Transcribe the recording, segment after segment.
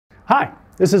Hi,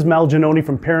 this is Giannone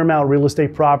from Paramount Real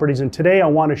Estate Properties, and today I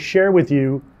want to share with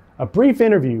you a brief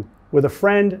interview with a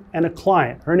friend and a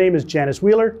client. Her name is Janice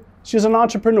Wheeler. She's an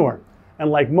entrepreneur,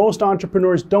 and like most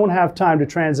entrepreneurs, don't have time to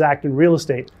transact in real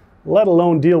estate, let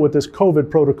alone deal with this COVID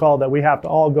protocol that we have to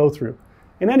all go through.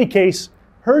 In any case,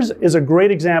 hers is a great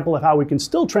example of how we can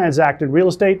still transact in real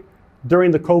estate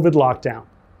during the COVID lockdown.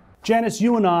 Janice,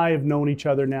 you and I have known each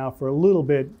other now for a little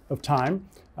bit of time.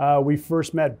 We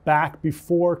first met back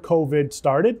before COVID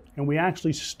started, and we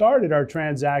actually started our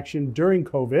transaction during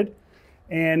COVID.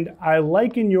 And I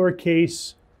liken your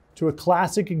case to a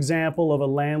classic example of a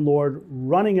landlord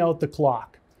running out the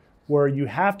clock, where you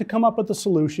have to come up with a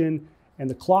solution and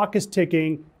the clock is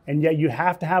ticking, and yet you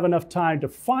have to have enough time to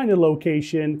find a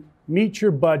location, meet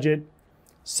your budget,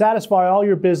 satisfy all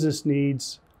your business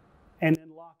needs, and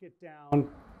then lock it down,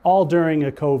 all during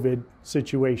a COVID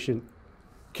situation.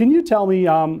 Can you tell me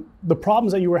the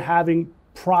problems that you were having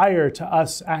prior to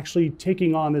us actually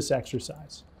taking on this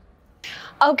exercise?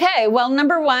 Okay, well,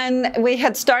 number one, we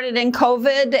had started in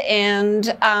COVID, and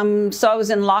so I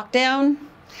was in lockdown,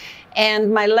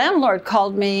 and my landlord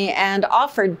called me and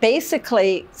offered,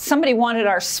 basically, somebody wanted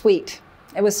our suite.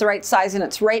 It was the right size, and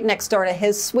it's right next door to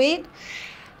his suite.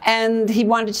 And he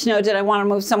wanted to know, did I want to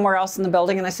move somewhere else in the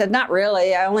building? And I said, not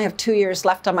really. I only have 2 years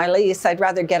left on my lease. I'd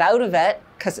rather get out of it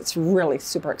because it's really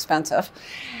super expensive.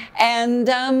 And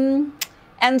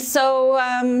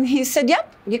so he said,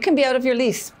 yep, you can be out of your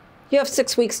lease. You have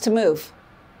 6 weeks to move.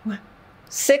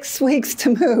 6 weeks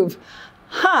to move.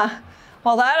 Huh.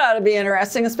 Well, that ought to be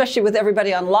interesting, especially with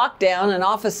everybody on lockdown and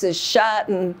offices shut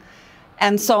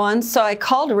and so on. So I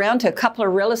called around to a couple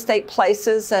of real estate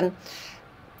places, and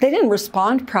they didn't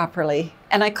respond properly.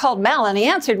 And I called Mel, and he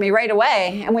answered me right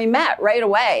away, and we met right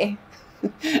away.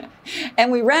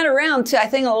 And we ran around to, I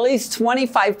think, at least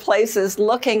 25 places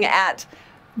looking at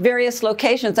various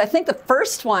locations. I think the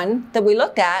first one that we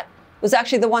looked at was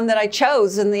actually the one that I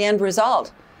chose in the end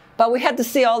result. But we had to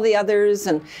see all the others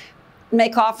and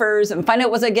make offers and find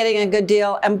out, was I getting a good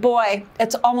deal? And boy,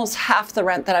 it's almost half the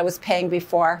rent that I was paying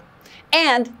before.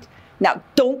 And now,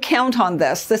 don't count on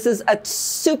this. This is a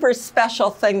super special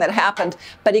thing that happened,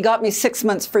 but he got me 6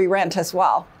 months free rent as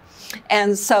well.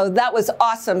 And so that was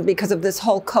awesome because of this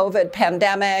whole COVID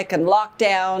pandemic and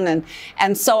lockdown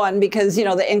and so on, because, you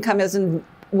know, the income isn't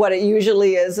what it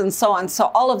usually is and so on.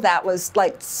 So all of that was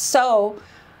like so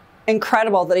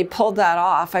incredible that he pulled that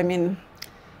off. I mean,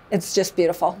 it's just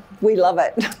beautiful. We love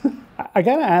it. I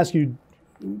gotta ask you,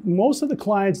 most of the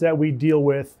clients that we deal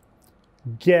with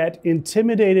get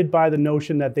intimidated by the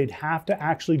notion that they'd have to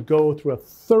actually go through a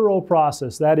thorough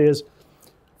process. That is,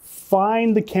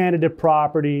 find the candidate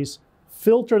properties,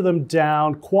 filter them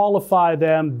down, qualify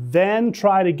them, then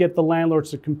try to get the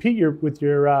landlords to compete with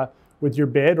your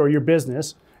bid or your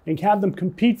business and have them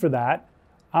compete for that.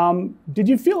 Did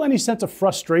you feel any sense of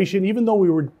frustration, even though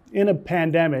we were in a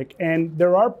pandemic and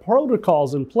there are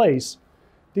protocols in place?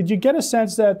 Did you get a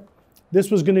sense that this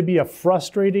was going to be a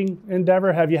frustrating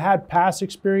endeavor? Have you had past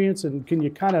experience, and can you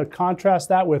kind of contrast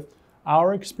that with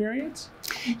our experience?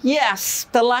 Yes,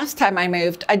 the last time I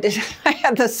moved, I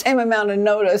had the same amount of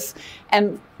notice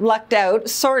and lucked out,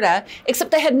 sorta,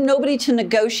 except I had nobody to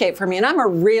negotiate for me, and I'm a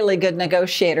really good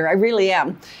negotiator, I really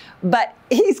am. But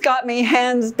he's got me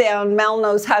hands down. Mel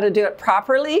knows how to do it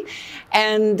properly,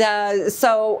 and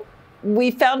so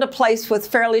we found a place with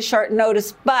fairly short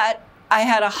notice, but I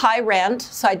had a high rent,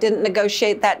 so I didn't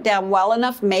negotiate that down well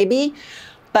enough, maybe,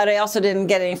 but I also didn't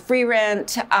get any free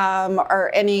rent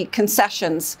or any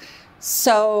concessions.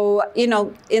 So, you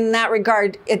know, in that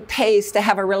regard, it pays to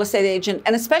have a real estate agent,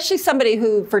 and especially somebody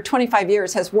who for 25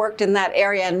 years has worked in that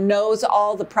area and knows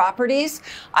all the properties.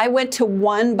 I went to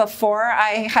one before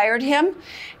I hired him,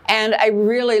 and I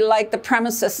really liked the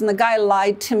premises, and the guy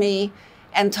lied to me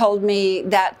and told me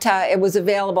that it was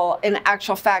available. In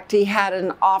actual fact, he had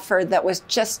an offer that was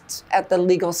just at the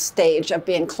legal stage of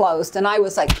being closed. And I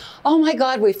was like, oh my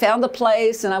God, we found the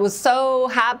place. And I was so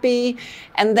happy.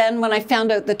 And then when I found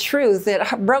out the truth, it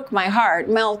broke my heart.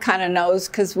 Mel kind of knows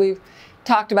because we've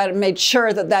talked about it and made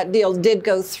sure that that deal did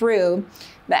go through,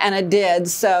 and it did.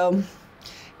 So,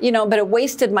 you know, but it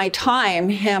wasted my time,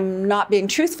 him not being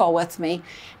truthful with me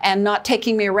and not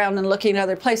taking me around and looking at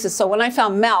other places. So when I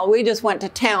found Mel, we just went to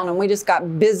town and we just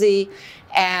got busy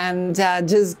and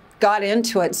just got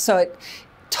into it. So it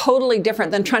totally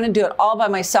different than trying to do it all by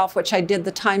myself, which I did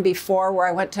the time before, where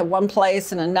I went to one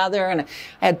place and another, and I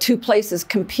had 2 places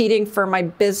competing for my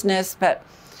business. But,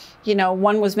 you know,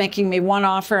 one was making me one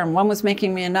offer and one was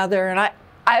making me another. And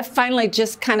I finally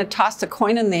just kind of tossed a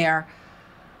coin in the air.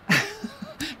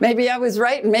 Maybe I was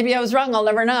right and maybe I was wrong. I'll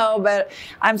never know. But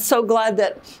I'm so glad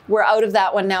that we're out of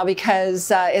that one now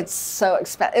because it's so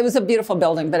expensive. It was a beautiful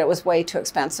building, but it was way too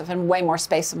expensive and way more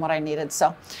space than what I needed.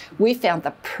 So we found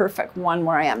the perfect one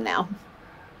where I am now.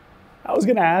 I was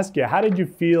going to ask you, how did you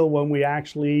feel when we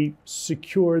actually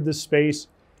secured the space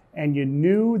and you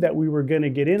knew that we were going to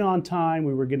get in on time,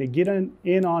 we were going to get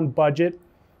in on budget?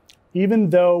 Even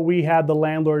though we had the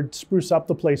landlord spruce up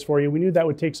the place for you, we knew that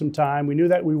would take some time. We knew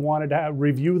that we wanted to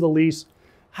review the lease.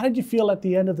 How did you feel at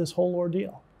the end of this whole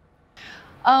ordeal?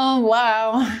 Oh,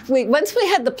 wow. Once we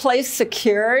had the place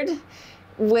secured,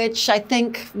 which I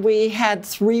think we had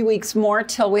 3 weeks more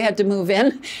till we had to move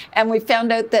in, and we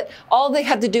found out that all they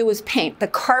had to do was paint. The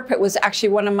carpet was actually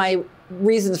one of my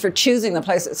reasons for choosing the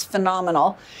place. It's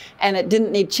phenomenal, and it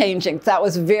didn't need changing. That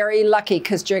was very lucky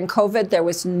because during COVID there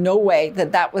was no way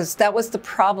that was the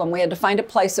problem. We had to find a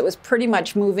place that was pretty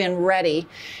much move-in ready,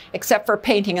 except for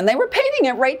painting, and they were painting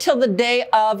it right till the day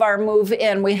of our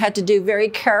move-in. We had to do very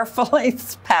carefully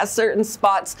past certain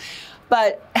spots.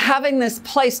 But having this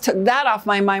place took that off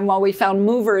my mind while we found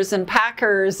movers and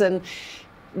packers and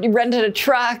rented a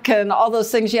truck and all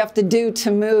those things you have to do to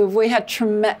move. We had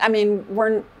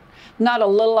we're not a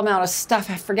little amount of stuff.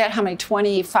 I forget how many,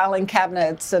 20 filing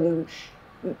cabinets and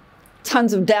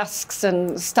tons of desks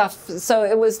and stuff. So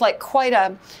it was like quite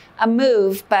a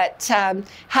move, but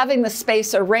having the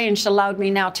space arranged allowed me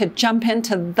now to jump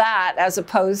into that as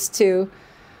opposed to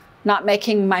not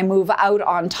making my move out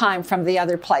on time from the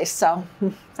other place. So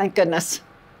thank goodness.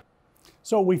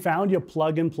 So we found you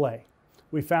plug and play.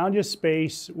 We found you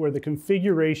space where the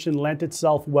configuration lent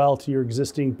itself well to your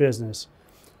existing business.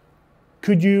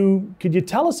 Could you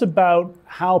tell us about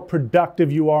how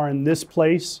productive you are in this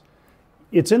place?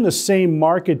 It's in the same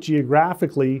market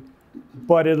geographically,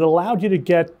 but it allowed you to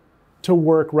get to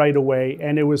work right away.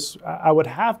 And it was, I would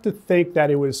have to think that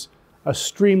it was a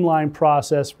streamlined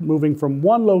process, moving from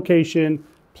one location,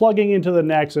 plugging into the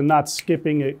next, and not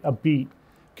skipping a beat.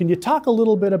 Can you talk a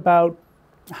little bit about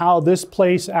how this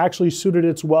place actually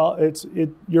suited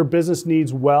your business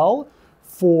needs well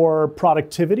for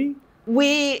productivity?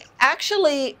 We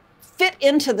actually fit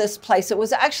into this place. It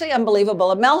was actually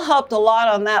unbelievable. And Mel helped a lot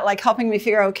on that, like helping me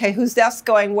figure out, okay, whose desk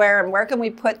going where and where can we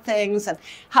put things and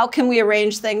how can we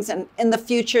arrange things. And in the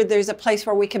future, there's a place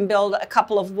where we can build a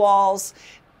couple of walls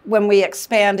when we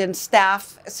expand in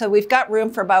staff. So we've got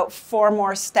room for about 4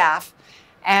 more staff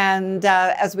and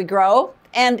as we grow.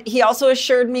 And he also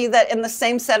assured me that in the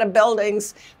same set of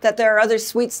buildings that there are other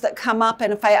suites that come up,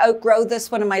 and if I outgrow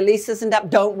this one and my lease isn't up,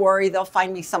 don't worry, they'll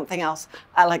find me something else.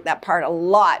 I like that part a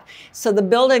lot. So the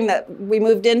building that we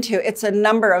moved into, it's a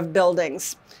number of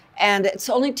buildings, and it's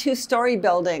only 2-story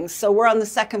buildings. So we're on the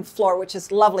 2nd floor, which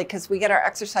is lovely because we get our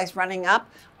exercise running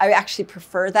up. I actually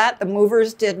prefer that. The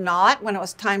movers did not when it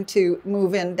was time to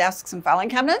move in desks and filing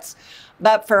cabinets.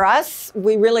 But for us,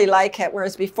 we really like it,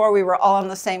 whereas before we were all on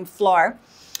the same floor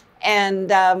and,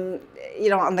 you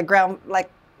know, on the ground, like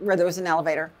where there was an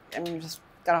elevator, and we just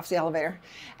got off the elevator.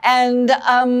 And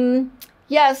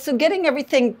yeah, so getting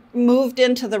everything moved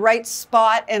into the right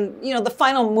spot and, you know, the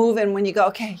final move in when you go,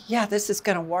 okay, yeah, this is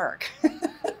going to work.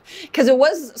 Because it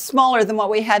was smaller than what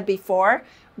we had before,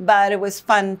 but it was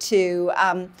fun to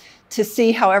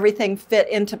see how everything fit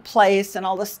into place and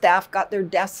all the staff got their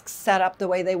desks set up the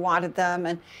way they wanted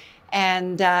them.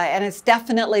 And it's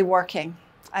definitely working.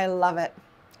 I love it.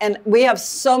 And we have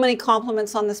so many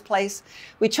compliments on this place.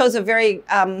 We chose a very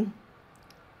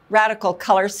radical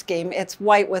color scheme. It's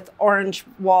white with orange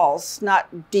walls,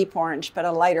 not deep orange, but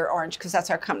a lighter orange, because that's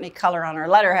our company color on our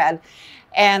letterhead.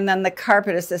 And then the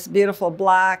carpet is this beautiful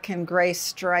black and gray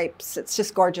stripes. It's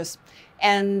just gorgeous.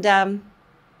 And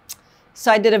so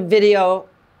I did a video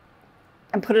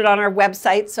and put it on our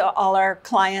website so all our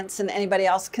clients and anybody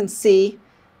else can see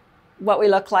what we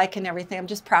look like and everything. I'm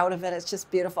just proud of it. It's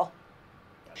just beautiful.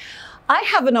 I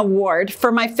have an award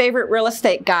for my favorite real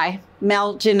estate guy,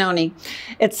 Mel Giannone.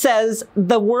 It says,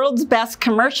 the world's best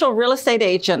commercial real estate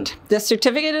agent. This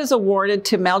certificate is awarded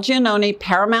to Mel Giannone,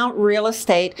 Paramount Real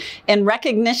Estate, in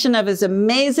recognition of his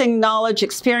amazing knowledge,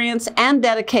 experience, and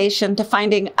dedication to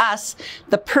finding us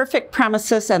the perfect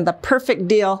premises and the perfect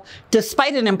deal,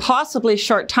 despite an impossibly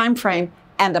short time frame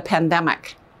and a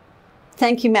pandemic.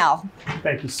 Thank you, Mel.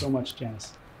 Thank you so much,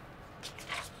 Janice.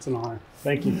 It's an honor.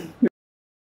 Thank you.